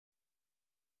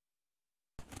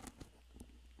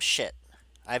shit.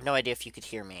 I have no idea if you could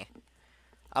hear me.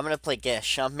 I'm gonna play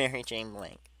Gish on Mary Jane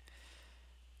Link.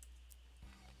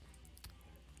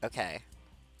 Okay.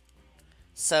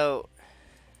 So...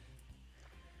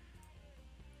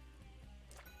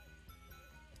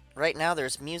 right now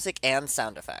there's music and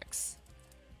sound effects.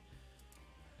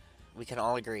 We can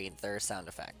all agree there are sound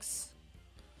effects.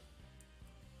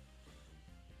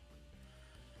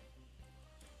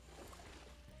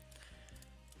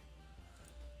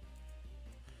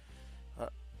 Oh,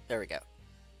 there we go.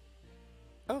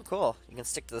 Oh, cool. You can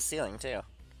stick to the ceiling, too.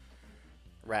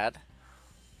 Rad.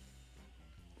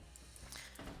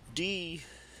 D.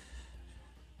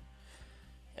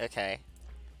 Okay.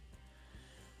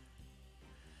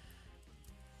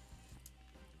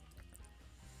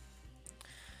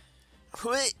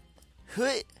 Hui!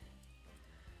 Hui!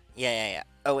 Yeah.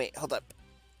 Oh, wait, hold up.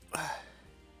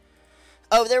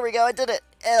 Oh, there we go, I did it!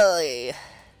 Ellie!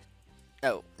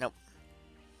 Oh, nope.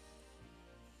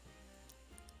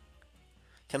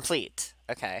 Complete.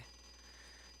 Okay.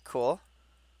 Cool.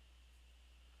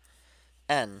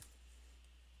 N.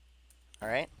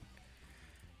 Alright.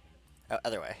 Oh,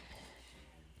 other way.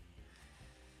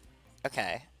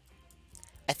 Okay.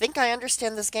 I think I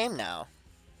understand this game now.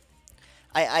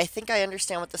 I think I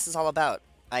understand what this is all about.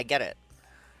 I get it.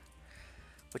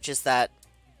 Which is that...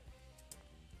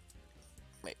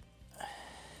 wait.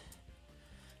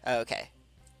 Oh, okay.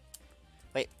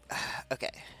 Wait. Okay.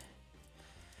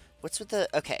 What's with the...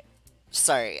 okay.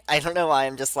 Sorry. I don't know why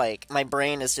I'm just like... my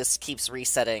brain is just keeps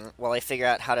resetting while I figure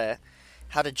out how to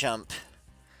jump.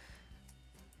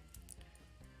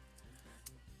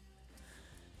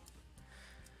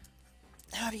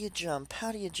 How do you jump?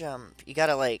 How do you jump? You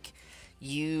gotta, like,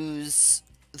 use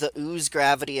the ooze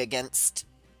gravity against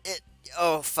it.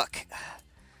 Oh, fuck.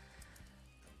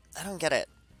 I don't get it.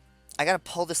 I gotta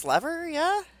pull this lever,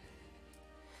 yeah?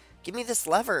 Give me this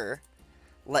lever.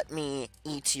 Let me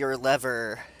eat your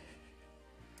lever.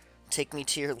 Take me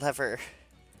to your lever.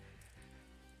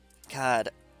 God.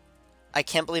 I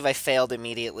can't believe I failed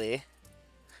immediately.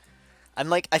 I'm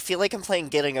like, I feel like I'm playing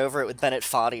Getting Over It with Bennett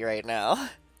Foddy right now.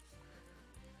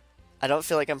 I don't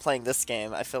feel like I'm playing this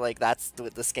game. I feel like that's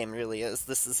what this game really is.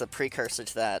 This is a precursor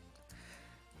to that.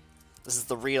 This is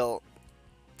the real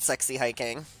sexy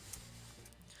hiking.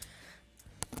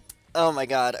 Oh my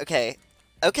god, okay.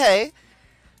 Okay.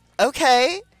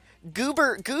 Okay. Goo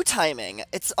timing.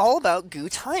 It's all about goo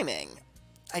timing.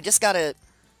 I gotta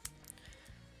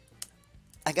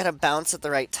bounce at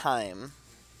the right time.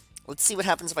 Let's see what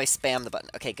happens if I spam the button.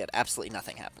 Okay, good. Absolutely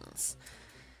nothing happens.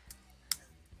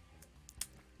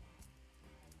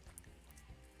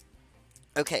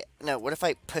 Okay, no, what if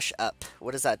I push up?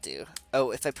 What does that do?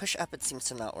 Oh, if I push up, it seems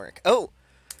to not work. Oh!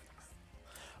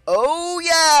 Oh,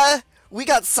 yeah! We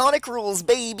got Sonic rules,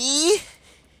 baby!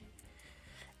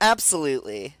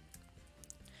 Absolutely.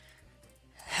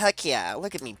 Heck yeah,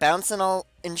 look at me, bouncing all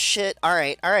and shit.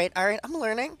 Alright. I'm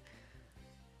learning.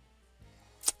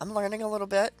 I'm learning a little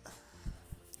bit.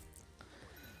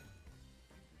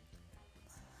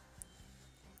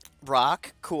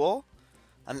 Rock, cool.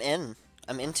 I'm in.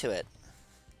 I'm into it.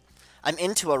 I'm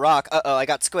into a rock. Uh-oh, I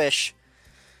got squish.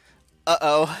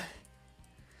 Uh-oh.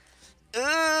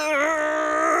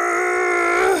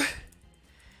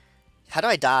 How do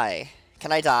I die?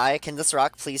 Can I die? Can this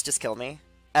rock please just kill me?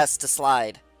 S to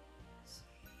slide.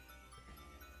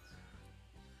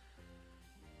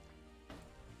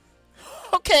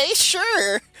 Okay,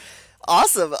 sure.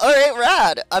 Awesome. Alright,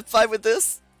 rad. I'm fine with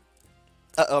this.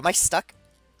 Uh-oh, am I stuck?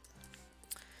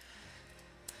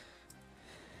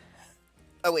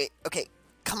 Oh, wait. Okay.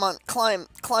 Come on. Climb.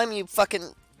 Climb, you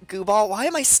fucking goo ball. Why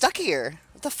am I stuck here?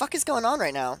 What the fuck is going on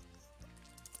right now?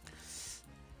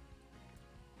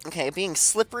 Okay, being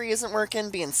slippery isn't working.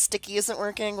 Being sticky isn't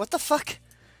working. What the fuck?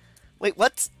 Wait,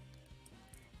 what?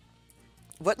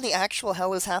 What in the actual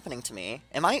hell is happening to me?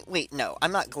 Am I... wait, no.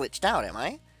 I'm not glitched out, am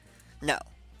I? No.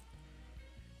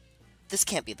 This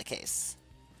can't be the case.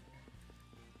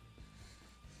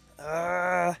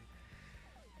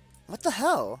 What the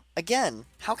hell? Again,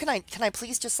 how can I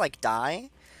please just, like,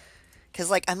 die? Because,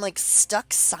 like, I'm, like,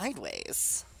 stuck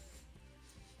sideways.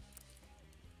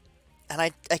 And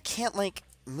I can't, like,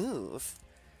 move.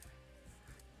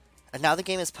 And now the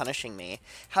game is punishing me.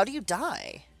 How do you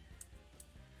die?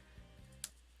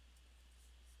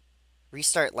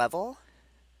 Restart level?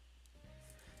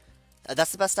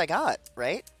 That's the best I got,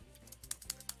 right?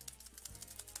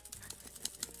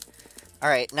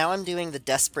 Alright, now I'm doing the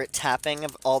desperate tapping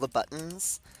of all the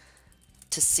buttons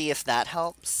to see if that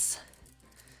helps.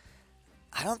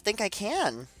 I don't think I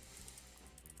can.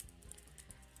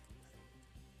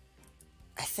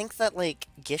 I think that, like,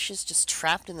 Gish is just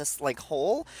trapped in this, like,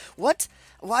 hole. What?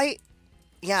 Why?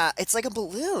 Yeah, it's like a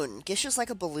balloon. Gish is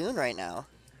like a balloon right now.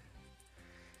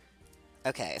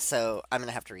 Okay, so I'm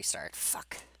gonna have to restart.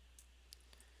 Fuck.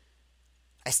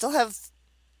 I still have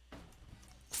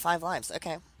 5 lives.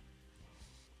 Okay.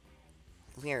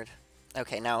 Weird.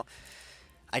 Okay, now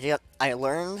I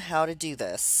learned how to do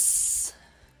this.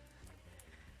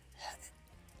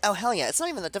 Oh hell yeah! It's not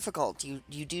even that difficult.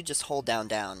 You do just hold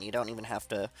down. You don't even have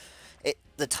to.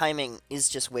 The timing is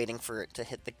just waiting for it to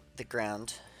hit the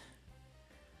ground.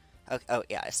 Okay, oh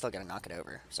yeah, I still gotta knock it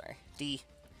over. Sorry. D.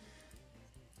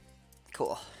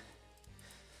 Cool.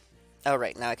 Oh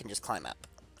right, now I can just climb up.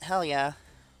 Hell yeah.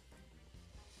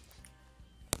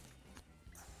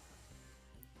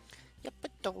 Yep,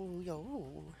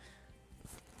 yo.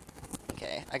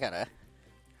 Okay, I gotta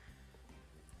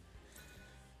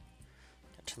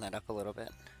turn that up a little bit.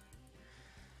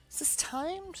 Is this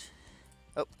timed?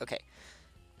 Oh, okay.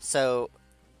 So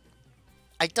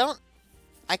I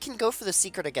can go for the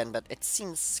secret again, but it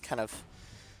seems kind of,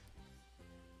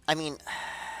 I mean,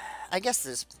 I guess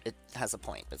it has a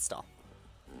point, but still.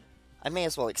 I may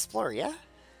as well explore, yeah?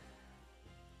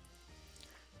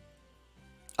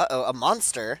 Uh-oh, a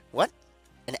monster? What?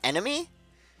 An enemy?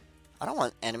 I don't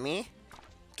want enemy.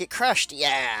 Get crushed,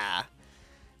 yeah!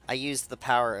 I used the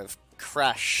power of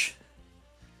crush.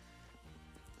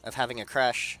 Of having a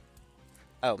crush.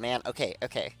 Oh, man, okay.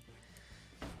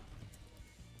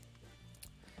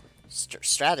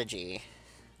 Strategy.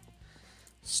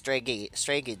 Strategy.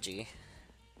 Scrag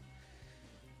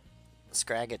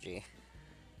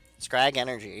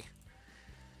energy.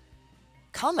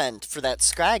 Comment for that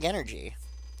scrag energy.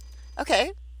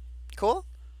 Okay. Cool.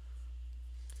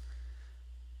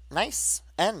 Nice.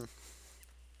 N.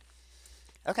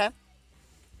 Okay.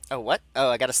 Oh, what? Oh,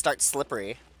 I gotta start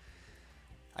slippery.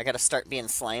 I gotta start being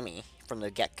slimy from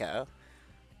the get-go.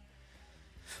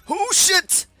 Oh,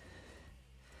 shit!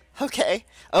 Okay.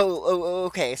 Oh,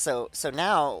 okay. So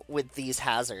now, with these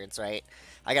hazards, right?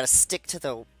 I gotta stick to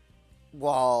the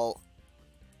wall.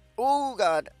 Oh,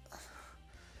 God.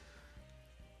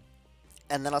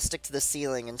 And then I'll stick to the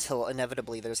ceiling until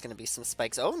inevitably there's going to be some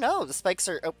spikes. Oh, no! The spikes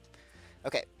are... Oh,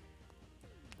 okay.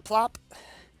 Plop.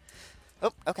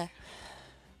 Oh, okay.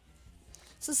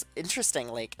 This is interesting.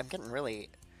 Like, I'm getting really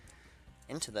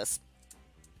into this.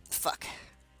 Fuck.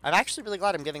 I'm actually really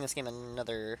glad I'm giving this game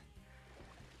another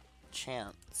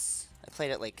chance. I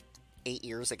played it, like, 8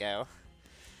 years ago.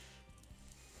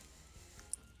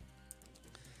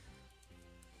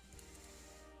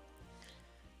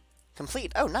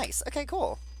 Complete. Oh, nice. Okay,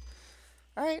 cool.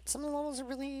 Alright, some of the levels are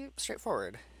really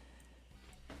straightforward.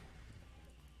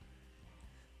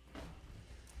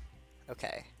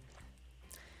 Okay.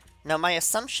 Now, my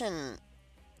assumption...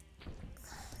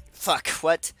 Fuck,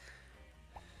 what?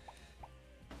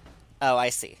 Oh, I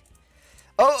see.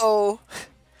 Uh-oh!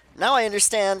 Now I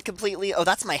understand completely. Oh,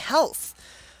 that's my health!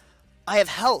 I have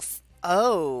health.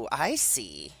 Oh, I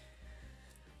see.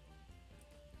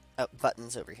 Oh,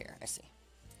 buttons over here. I see.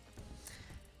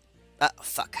 Oh,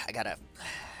 fuck. I gotta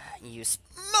use...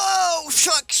 Oh,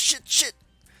 fuck! Shit!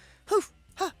 Hoo!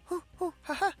 Ha! Hoo! Hoo!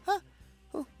 Ha! Ha! Ha!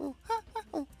 Hoo! Hoo! Ha! Ha!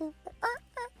 Hoo! Hoo!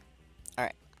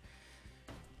 Alright.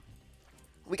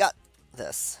 We got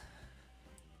this.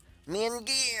 Me and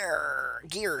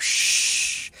Gear!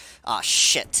 Shh! Aw,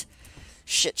 shit.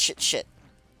 Shit!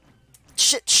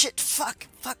 Fuck!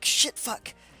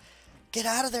 Fuck! Get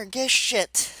out of there, Gish!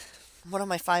 Shit! One of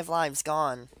my 5 lives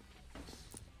gone.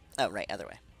 Oh, right, other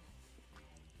way.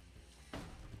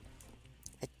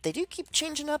 They do keep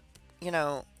changing up, you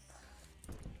know...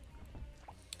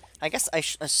 I guess I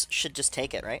should just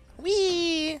take it, right?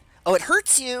 Whee! Oh, it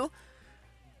hurts you!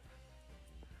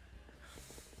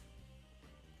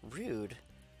 Rude.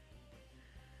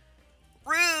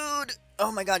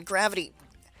 Oh my god, gravity.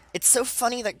 It's so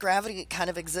funny that gravity kind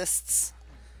of exists.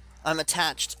 I'm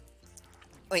attached.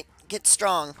 Wait, get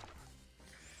strong.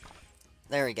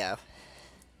 There we go.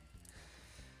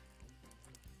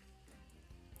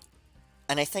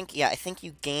 And I think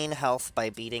you gain health by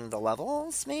beating the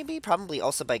levels, maybe? Probably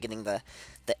also by getting the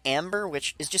amber,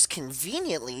 which is just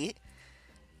conveniently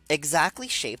exactly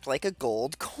shaped like a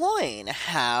gold coin.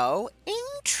 How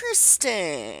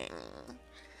interesting!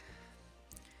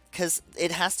 Because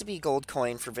it has to be gold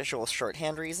coin for visual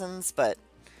shorthand reasons, but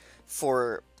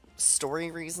for story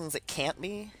reasons it can't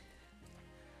be.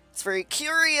 It's very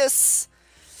curious!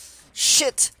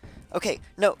 Shit! Okay,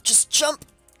 no, just jump!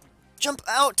 Jump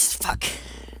out! Fuck.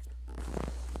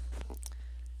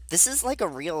 This is like a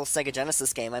real Sega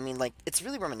Genesis game. I mean, like, it's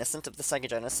really reminiscent of the Sega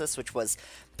Genesis, which was,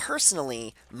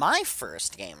 personally, my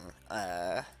first game.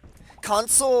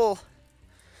 Console!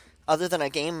 Other than a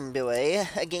Game Boy.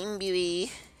 A Game Boy.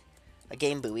 A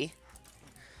Game Boy.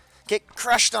 Get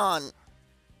crushed on!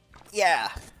 Yeah!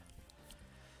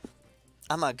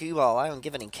 I'm a goo ball, I don't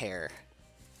give any care.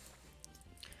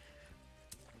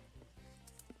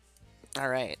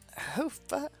 Alright. Oh,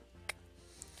 fuck.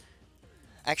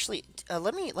 Actually,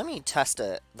 let me test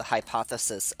the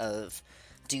hypothesis of,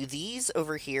 do these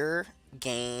over here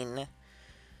gain...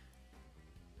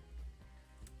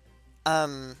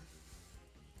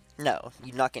 No,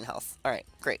 you not gain health. Alright,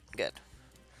 great, good.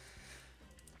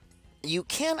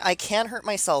 I can hurt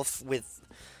myself with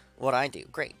what I do.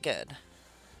 Great, good.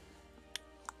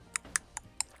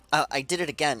 I did it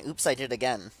again. Oops, I did it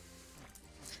again.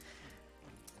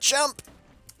 Jump!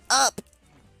 Up!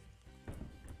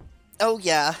 Oh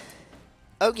yeah.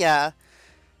 Oh yeah.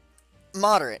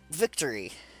 Moderate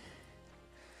victory.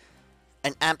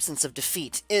 An absence of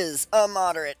defeat is a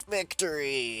moderate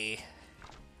victory.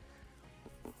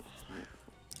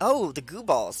 Oh, the goo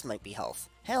balls might be health.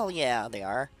 Hell yeah, they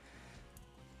are.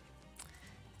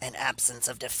 An absence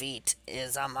of defeat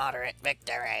is a moderate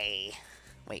victory.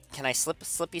 Wait, can I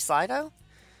slippy slido?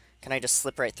 Can I just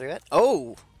slip right through it?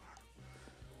 Oh!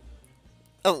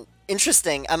 Oh,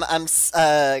 interesting. I'm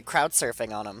crowd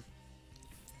surfing on him.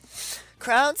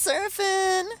 Crowd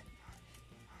surfing!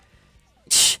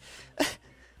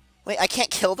 Wait, I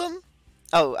can't kill them?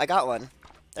 Oh, I got one.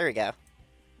 There we go.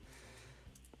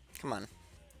 Come on.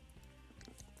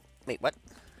 Wait, what?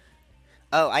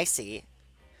 Oh, I see.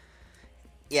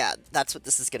 Yeah, that's what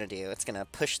this is gonna do. It's gonna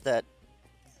push that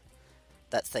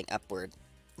thing upward.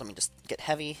 Let me just get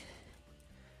heavy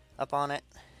up on it.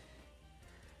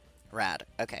 Rad.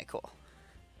 Okay, cool.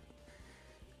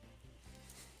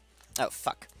 Oh,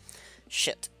 fuck.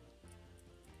 Shit.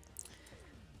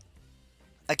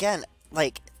 Again,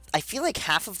 like, I feel like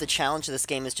half of the challenge of this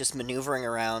game is just maneuvering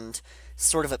around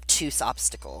sort of obtuse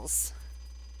obstacles.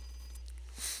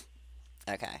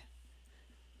 Okay.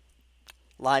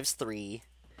 Lives 3.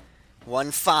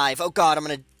 1-5. Oh god, I'm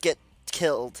gonna get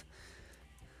killed.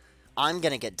 I'm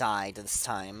gonna get died this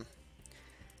time.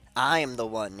 I am the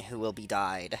one who will be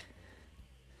died.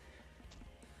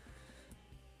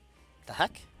 The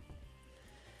heck?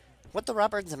 What the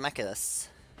Robert Zemeckis?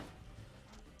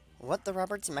 What the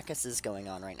Robert Zemeckis is going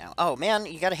on right now? Oh man,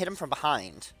 you gotta hit him from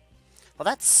behind. Well,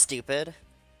 that's stupid.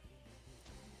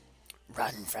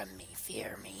 Run from me,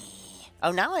 fear me.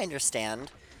 Oh, now I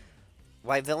understand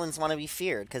why villains want to be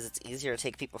feared, because it's easier to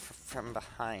take people from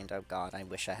behind. Oh god, I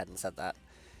wish I hadn't said that.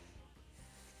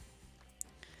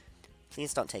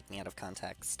 Please don't take me out of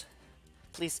context.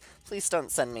 Please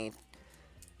don't send me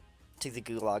to the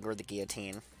gulag or the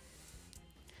guillotine.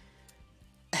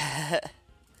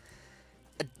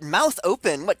 Mouth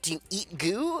open? What, do you eat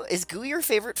goo? Is goo your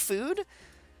favorite food?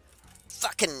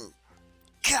 Fucking...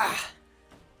 Gah!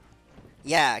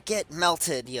 Yeah, get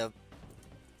melted, you...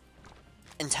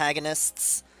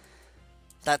 antagonists.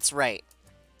 That's right.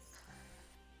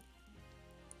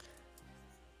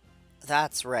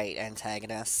 That's right,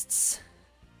 antagonists.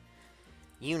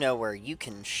 You know where you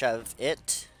can shove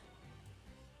it.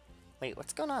 Wait,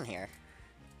 what's going on here?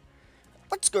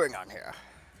 What's going on here?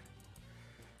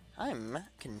 I'm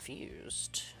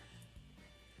confused.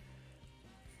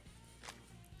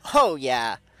 Oh,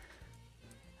 yeah.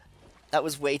 That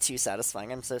was way too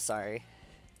satisfying. I'm so sorry.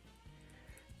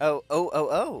 Oh, oh, oh,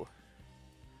 oh.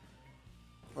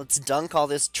 Let's dunk all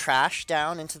this trash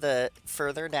down into the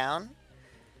further down.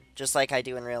 Just like I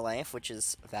do in real life, which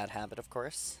is a bad habit, of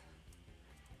course.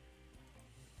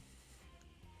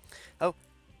 Oh.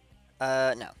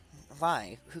 No.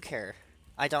 Why? Who care?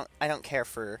 I don't care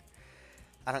for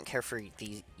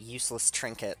the useless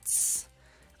trinkets.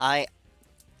 I'm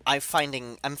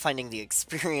finding the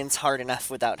experience hard enough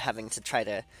without having to try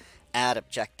to add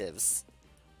objectives.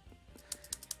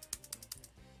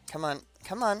 Come on,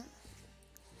 come on.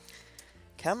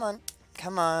 Come on,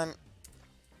 come on.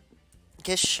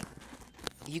 Gish,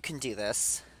 you can do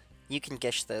this. You can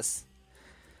gish this.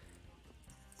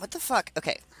 What the fuck?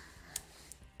 Okay.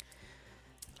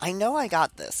 I know I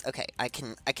got this. Okay, I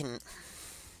can...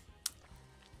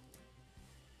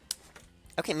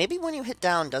 Okay, maybe when you hit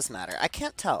down does matter. I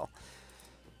can't tell.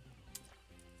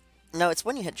 No, it's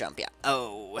when you hit jump, yeah.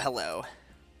 Oh, hello.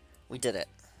 We did it.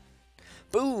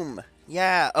 Boom!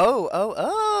 Yeah, oh, oh,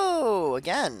 oh!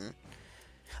 Again.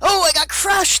 Oh, I got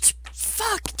crushed!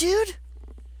 Fuck, dude!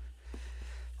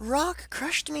 Rock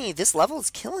crushed me. This level is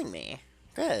killing me.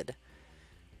 Good.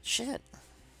 Shit.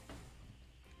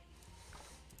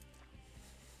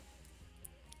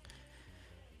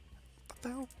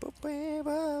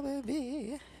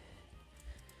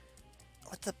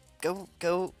 What the...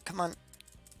 Go, come on.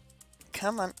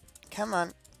 Come on, come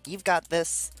on. You've got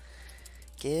this.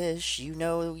 Gish, you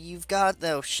know you've got...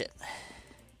 Oh, shit.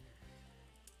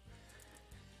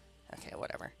 Okay,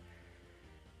 whatever.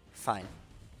 Fine.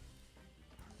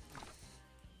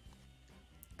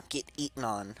 Get eaten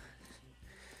on.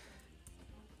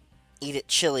 Eat at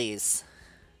Chili's.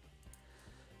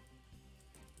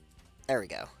 There we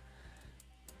go.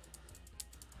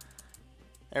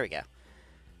 There we go.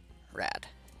 Rad.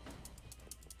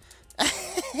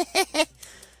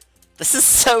 This is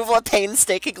so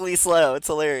painstakingly slow. It's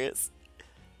hilarious.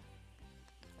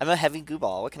 I'm a heavy goo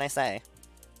ball. What can I say?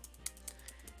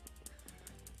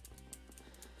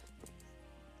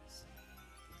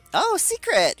 Oh,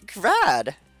 secret!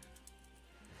 Rad!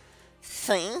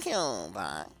 Thank you,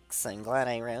 Box. I'm glad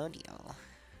I rode you.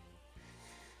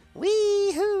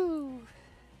 Wee-hoo!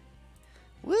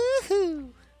 Woohoo!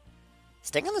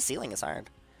 Staying on the ceiling is hard.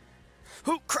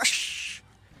 Ooh, crush!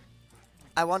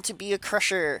 I want to be a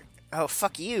crusher. Oh,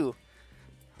 fuck you.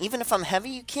 Even if I'm heavy,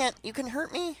 you can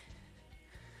hurt me?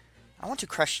 I want to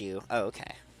crush you. Oh,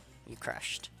 okay. You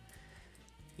crushed.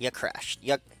 You crushed.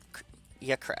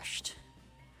 You crushed.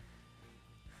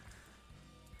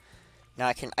 Now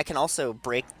I can also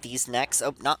break these necks.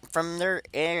 Oh, not from their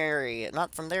area.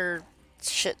 Not from their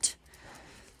shit.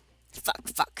 Fuck,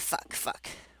 fuck, fuck, fuck.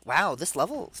 Wow, this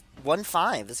level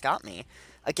 1-5 has got me.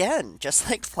 Again, just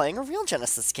like playing a real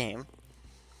Genesis game.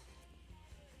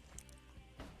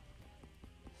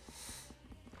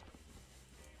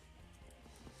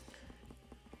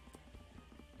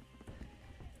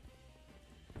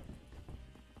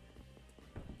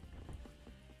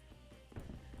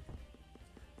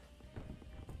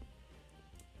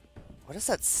 What is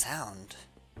that sound?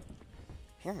 I'm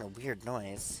hearing a weird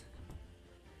noise.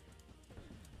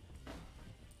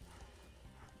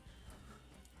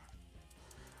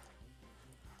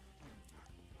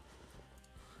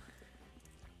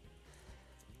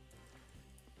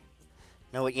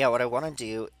 No, yeah, what I want to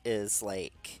do is,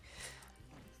 like...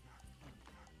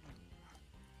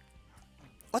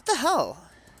 What the hell?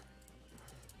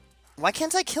 Why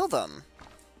can't I kill them?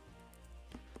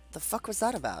 The fuck was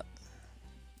that about?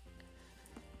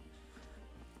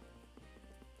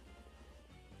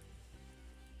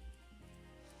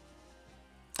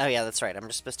 Oh yeah, that's right. I'm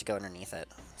just supposed to go underneath it.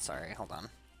 Sorry, hold on.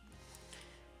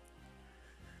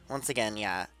 Once again,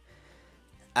 yeah.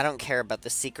 I don't care about the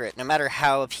secret, no matter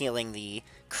how appealing the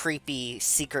creepy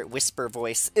secret whisper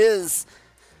voice is.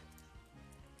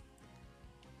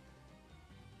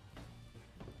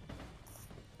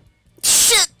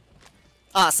 Shit!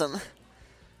 Awesome.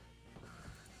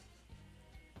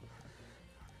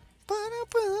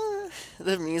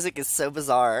 The music is so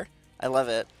bizarre. I love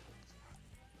it.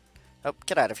 Oh,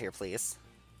 get out of here, please.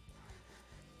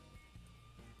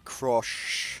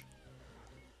 Crush.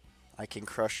 I can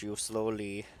crush you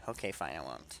slowly. Okay, fine, I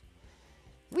won't.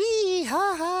 Wee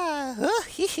ha ha!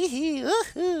 Hee hee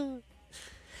hee!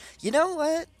 You know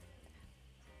what?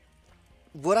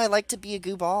 Would I like to be a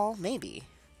goo ball? Maybe.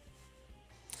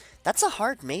 That's a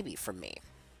hard maybe from me.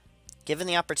 Given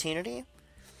the opportunity?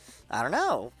 I don't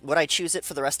know. Would I choose it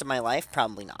for the rest of my life?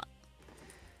 Probably not.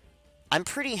 I'm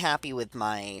pretty happy with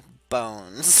my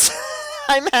bones.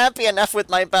 I'm happy enough with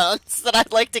my bones that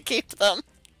I'd like to keep them.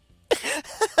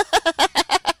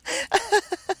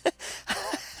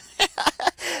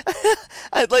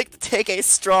 I'd like to take a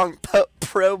strong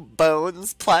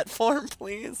pro-bones platform,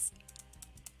 please.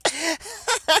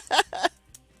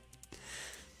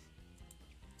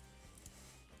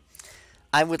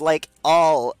 I would like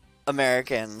all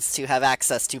Americans to have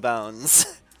access to bones.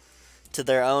 To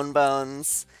their own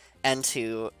bones. And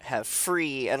to have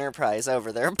free enterprise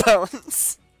over their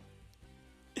bones.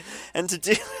 And to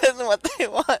do what they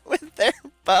want with their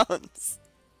bones.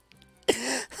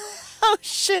 Oh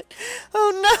shit.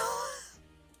 Oh no.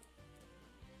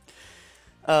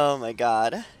 Oh my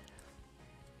god.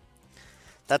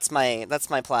 That's my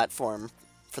platform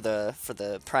for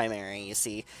the primary, you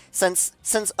see. Since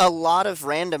a lot of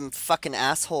random fucking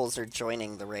assholes are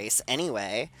joining the race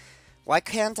anyway, why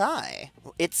can't I?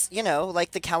 It's, you know,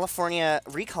 like the California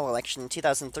recall election in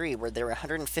 2003, where there were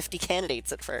 150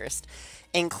 candidates at first,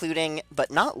 including,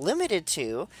 but not limited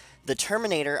to, the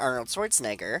Terminator Arnold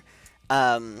Schwarzenegger,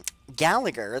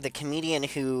 Gallagher, the comedian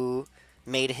who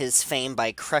made his fame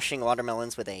by crushing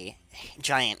watermelons with a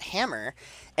giant hammer,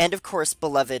 and of course,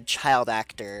 beloved child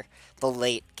actor, the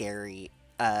late Gary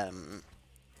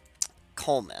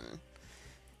Coleman,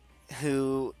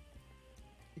 who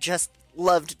just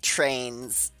loved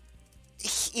trains.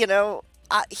 You know,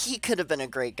 he could have been a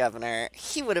great governor.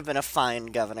 He would have been a fine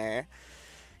governor.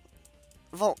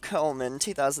 Volt Coleman,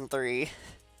 2003.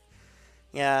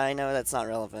 Yeah, I know that's not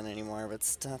relevant anymore, but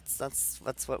that's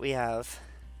what we have.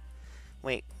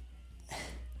 Wait,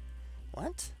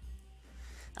 what?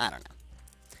 I don't know.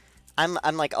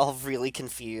 I'm like all really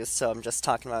confused, so I'm just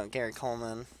talking about Gary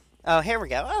Coleman. Oh, here we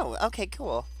go. Oh, okay,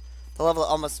 cool. The level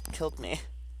almost killed me.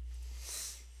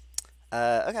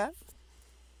 Okay.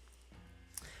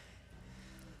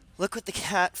 Look what the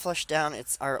cat flushed down.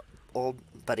 It's our old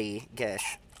buddy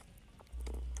Gish.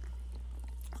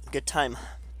 Good time.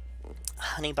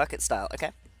 Honey bucket style.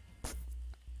 Okay.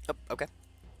 Oh, okay.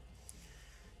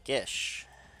 Gish.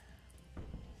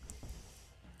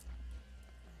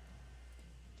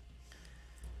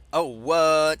 Oh,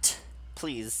 what?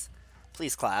 Please.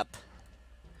 Please clap.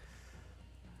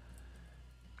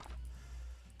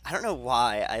 I don't know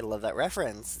why I love that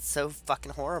reference. It's so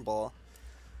fucking horrible.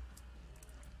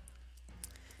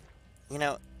 You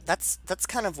know, that's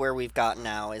kind of where we've gotten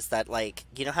now, is that, like,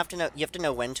 you have to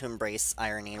know when to embrace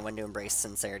irony and when to embrace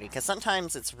sincerity, because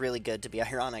sometimes it's really good to be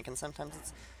ironic, and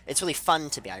sometimes it's really fun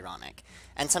to be ironic.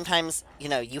 And sometimes, you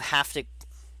have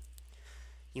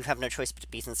no choice but to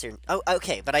be sincere. Oh,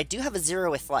 okay, but I do have a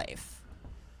 0 with life.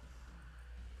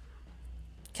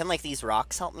 Can, like, these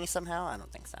rocks help me somehow? I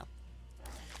don't think so.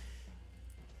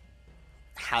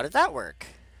 How did that work?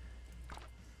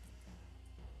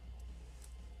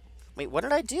 Wait, what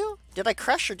did I do? Did I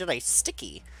crush or did I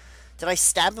sticky? Did I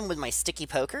stab him with my sticky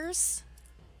pokers?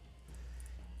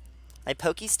 My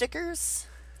pokey stickers?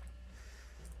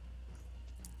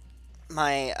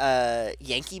 My,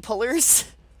 Yankee pullers?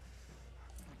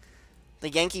 The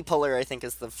Yankee puller, I think,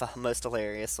 is the most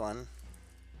hilarious one.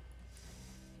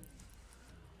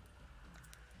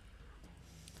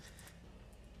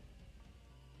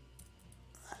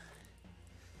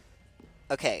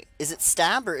 Okay, is it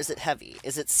stab or is it heavy?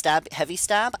 Is it heavy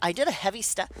stab? I did a heavy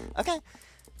stab. Okay.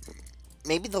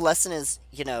 Maybe the lesson is,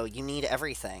 you need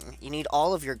everything. You need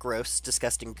all of your gross,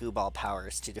 disgusting goo ball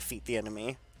powers to defeat the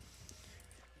enemy.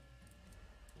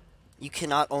 You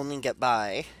cannot only get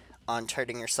by on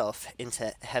turning yourself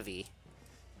into heavy.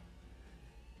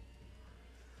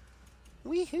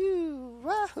 Weehoo!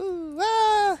 Wahoo!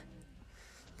 Ah!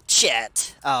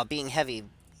 Shit! Oh, being heavy.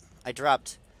 I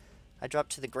dropped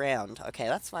to the ground. Okay,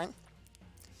 that's fine.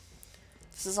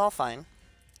 This is all fine.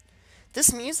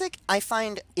 This music, I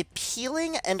find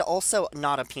appealing and also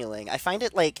not appealing. I find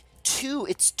it, like,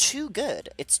 it's too good.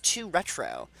 It's too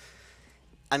retro.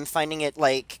 I'm finding it,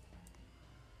 like,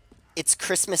 it's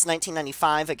Christmas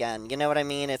 1995 again. You know what I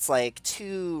mean? It's, like,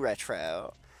 too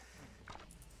retro.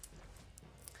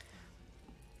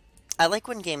 I like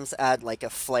when games add, like, a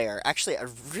flair. Actually, I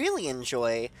really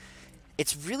enjoy...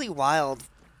 It's really wild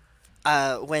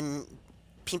when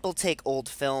people take old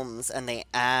films and they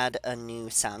add a new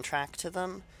soundtrack to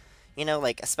them.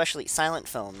 Like, especially silent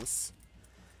films.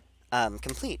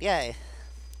 Complete, yay.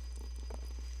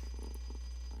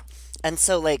 And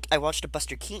so, like, I watched a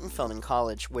Buster Keaton film in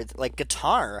college with, like,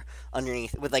 guitar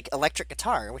underneath, with, like, electric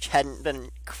guitar, which hadn't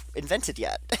been invented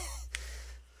yet.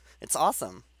 It's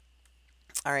awesome.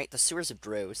 Alright, the sewers of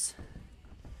Droz.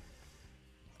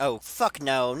 Oh, fuck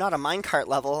no, not a minecart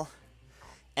level.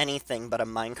 Anything but a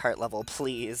minecart level,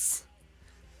 please.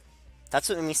 That's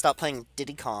what made me stop playing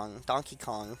Donkey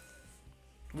Kong.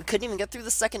 We couldn't even get through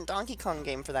the second Donkey Kong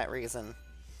game for that reason.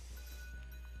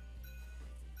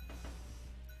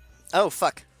 Oh,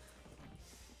 fuck.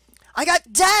 I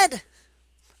got dead!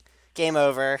 Game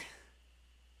over.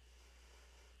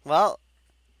 Well,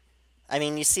 I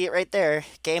mean, you see it right there.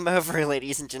 Game over,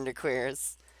 ladies and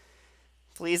genderqueers.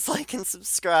 Please like and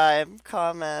subscribe,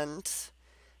 comment,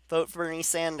 vote for Bernie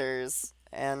Sanders,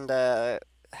 and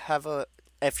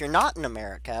if you're not in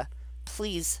America,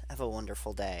 please have a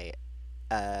wonderful day.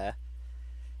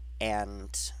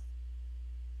 And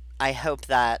I hope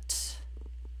that,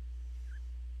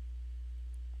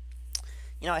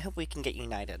 I hope we can get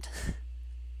united.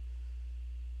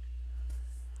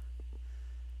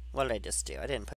 What did I just do? I didn't put